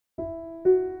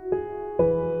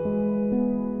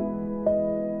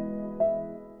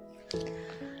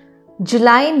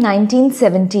July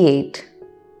 1978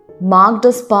 marked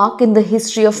a spark in the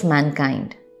history of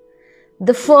mankind.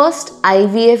 The first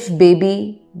IVF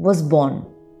baby was born,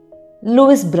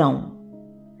 Louis Brown.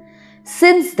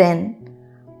 Since then,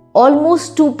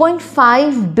 almost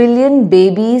 2.5 billion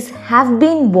babies have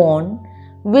been born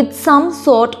with some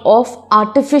sort of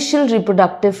artificial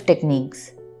reproductive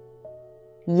techniques.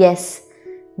 Yes,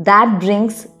 that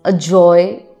brings a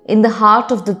joy in the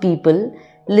heart of the people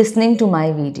listening to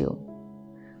my video.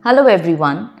 Hello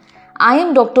everyone, I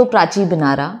am Dr. Prachi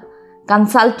Benara,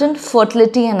 consultant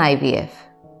fertility and IVF.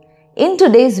 In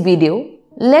today's video,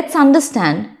 let's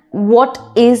understand what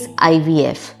is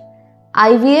IVF.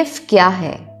 IVF क्या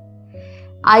है?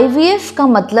 IVF का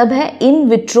मतलब है In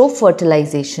Vitro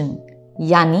Fertilization,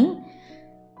 यानी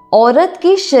औरत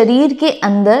के शरीर के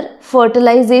अंदर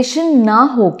फर्टिलाइजेशन ना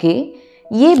होके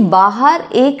ये बाहर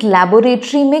एक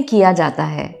लैबोरेटरी में किया जाता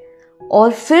है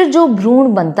और फिर जो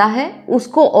भ्रूण बनता है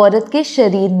उसको औरत के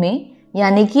शरीर में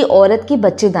यानी कि औरत की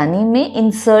बच्चेदानी में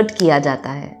इंसर्ट किया जाता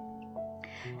है।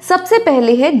 सबसे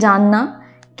पहले है जानना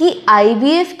कि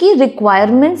आईवीएफ की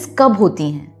रिक्वायरमेंट्स कब होती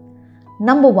हैं।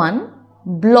 Number 1,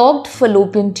 blocked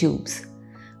Fallopian tubes.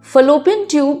 Fallopian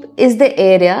tube is the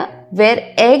area where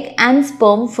egg and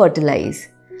sperm fertilise.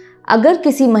 अगर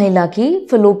किसी महिला की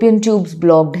फलोपियन ट्यूब्स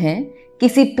ब्लॉक्ड हैं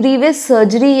किसी प्रीवियस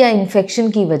सर्जरी या इन्फेक्शन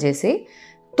की वजह से,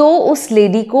 तो उस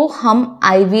लेडी को हम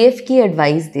आईवीएफ की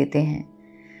एडवाइस देते हैं।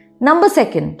 Number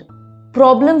 2,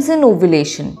 problems in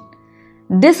ovulation.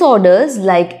 Disorders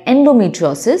like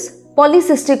endometriosis,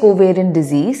 polycystic ovarian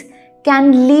disease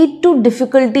can lead to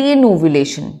difficulty in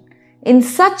ovulation. In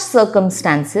such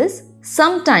circumstances,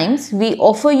 sometimes we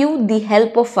offer you the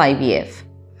help of IVF.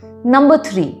 Number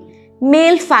 3,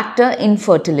 male factor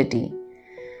infertility.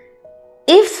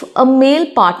 If a male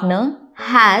partner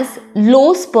has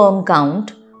low sperm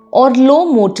count or low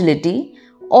motility,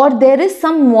 or there is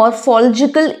some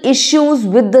morphological issues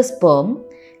with the sperm,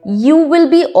 you will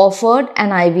be offered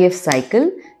an IVF cycle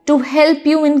to help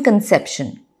you in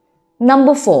conception.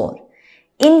 Number 4,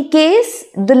 in case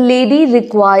the lady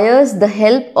requires the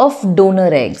help of donor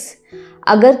eggs.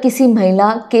 अगर किसी महिला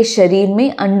के शरीर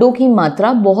में अंडों की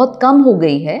मात्रा बहुत कम हो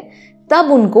गई है,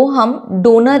 तब उनको हम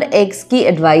डोनर एग्स की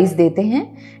एडवाइस देते हैं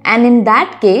and in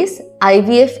that case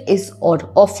IVF is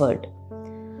offered.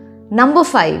 Number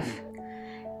 5,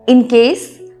 in case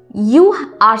you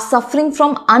are suffering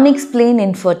from unexplained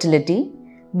infertility,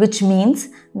 which means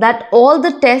that all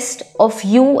the tests of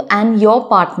you and your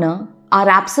partner are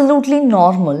absolutely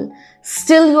normal,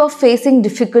 still you are facing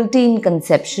difficulty in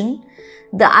conception,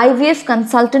 the IVF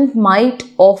consultant might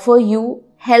offer you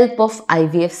help of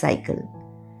IVF cycle.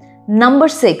 Number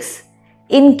 6,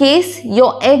 in case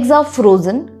your eggs are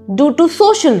frozen due to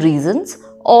social reasons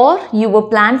or you were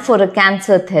planned for a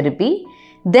cancer therapy,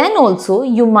 then also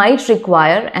you might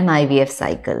require an IVF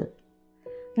cycle.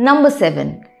 Number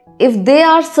 7, if there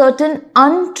are certain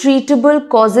untreatable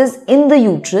causes in the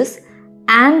uterus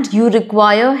and you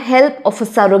require help of a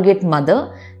surrogate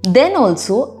mother, then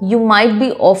also you might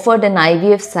be offered an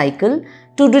IVF cycle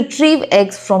to retrieve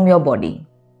eggs from your body.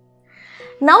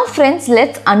 Now friends,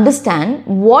 let's understand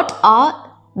what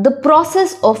are the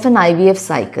process of an IVF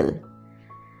cycle.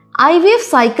 IVF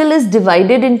cycle is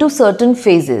divided into certain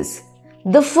phases.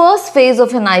 The first phase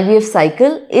of an IVF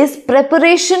cycle is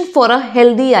preparation for a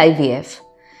healthy IVF.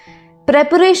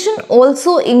 Preparation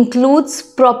also includes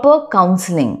proper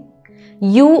counseling.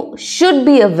 You should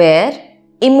be aware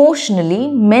emotionally,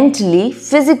 mentally,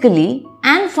 physically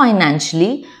and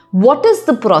financially what is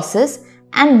the process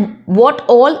and what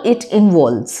all it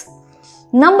involves.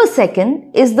 Number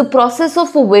 2 is the process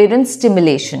of ovarian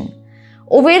stimulation.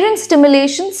 Ovarian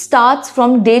stimulation starts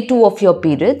from day 2 of your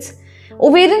periods.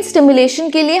 Ovarian stimulation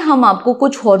के लिए हम आपको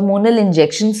कुछ hormonal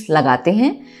injections लगाते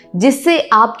हैं जिससे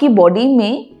आपकी body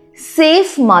में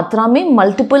सेफ मात्रा में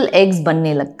मल्टीपल एग्स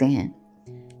बनने लगते हैं।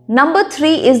 Number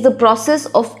 3 is the process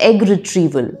of egg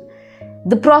retrieval.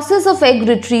 The process of egg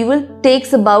retrieval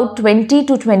takes about 20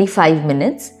 to 25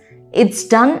 minutes. It's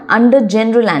done under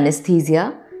general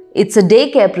anesthesia. It's a day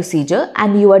care procedure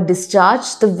and you are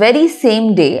discharged the very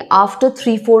same day after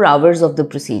 3-4 hours of the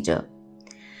procedure.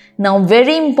 Now,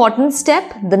 very important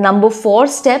step, the number 4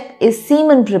 step is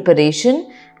semen preparation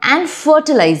and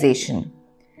fertilization.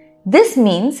 This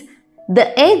means the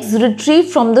eggs retrieved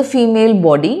from the female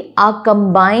body are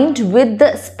combined with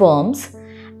the sperms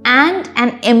and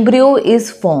an embryo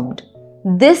is formed.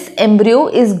 This embryo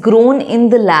is grown in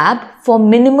the lab for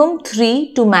minimum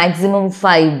 3 to maximum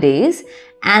 5 days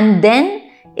and then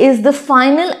is the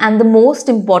final and the most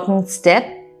important step,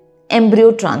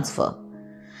 embryo transfer.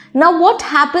 Now what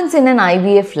happens in an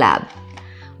IVF lab?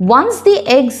 Once the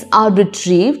eggs are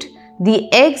retrieved,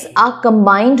 the eggs are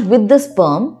combined with the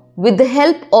sperm with the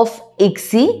help of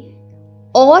ICSI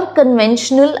or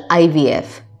conventional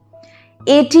IVF.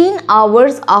 18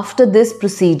 hours after this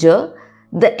procedure,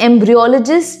 the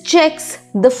embryologist checks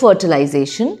the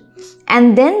fertilization,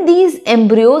 and then these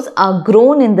embryos are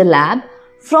grown in the lab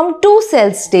from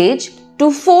 2-cell stage to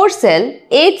 4-cell,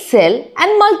 8-cell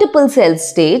and multiple cell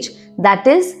stage, that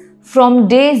is from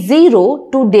day 0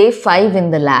 to day 5 in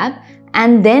the lab,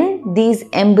 and then these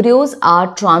embryos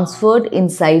are transferred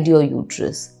inside your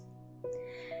uterus.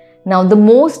 Now, the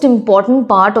most important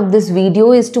part of this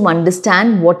video is to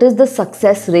understand what is the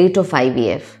success rate of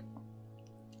IVF.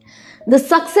 The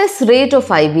success rate of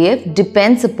IVF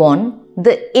depends upon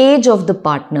the age of the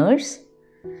partners,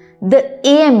 the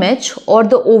AMH or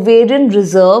the ovarian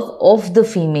reserve of the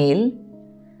female,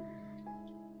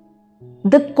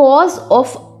 the cause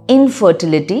of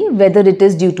infertility, whether it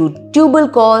is due to tubal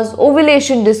cause,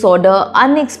 ovulation disorder,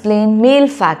 unexplained male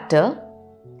factor,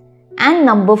 and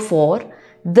number 4,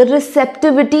 the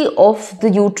receptivity of the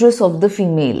uterus of the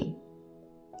female.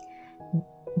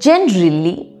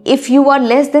 Generally, if you are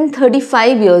less than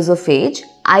 35 years of age,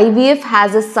 IVF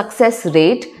has a success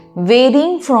rate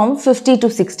varying from 50 to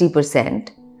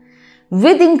 60%.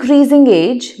 With increasing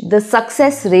age, the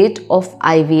success rate of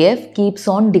IVF keeps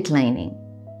on declining.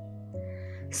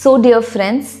 So dear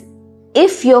friends,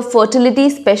 if your fertility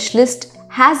specialist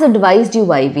has advised you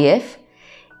IVF,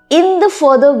 in the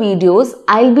further videos,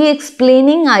 I'll be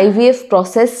explaining IVF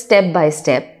process step by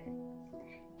step.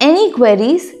 Any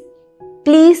queries,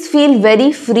 please feel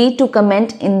very free to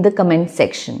comment in the comment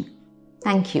section.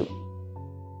 Thank you.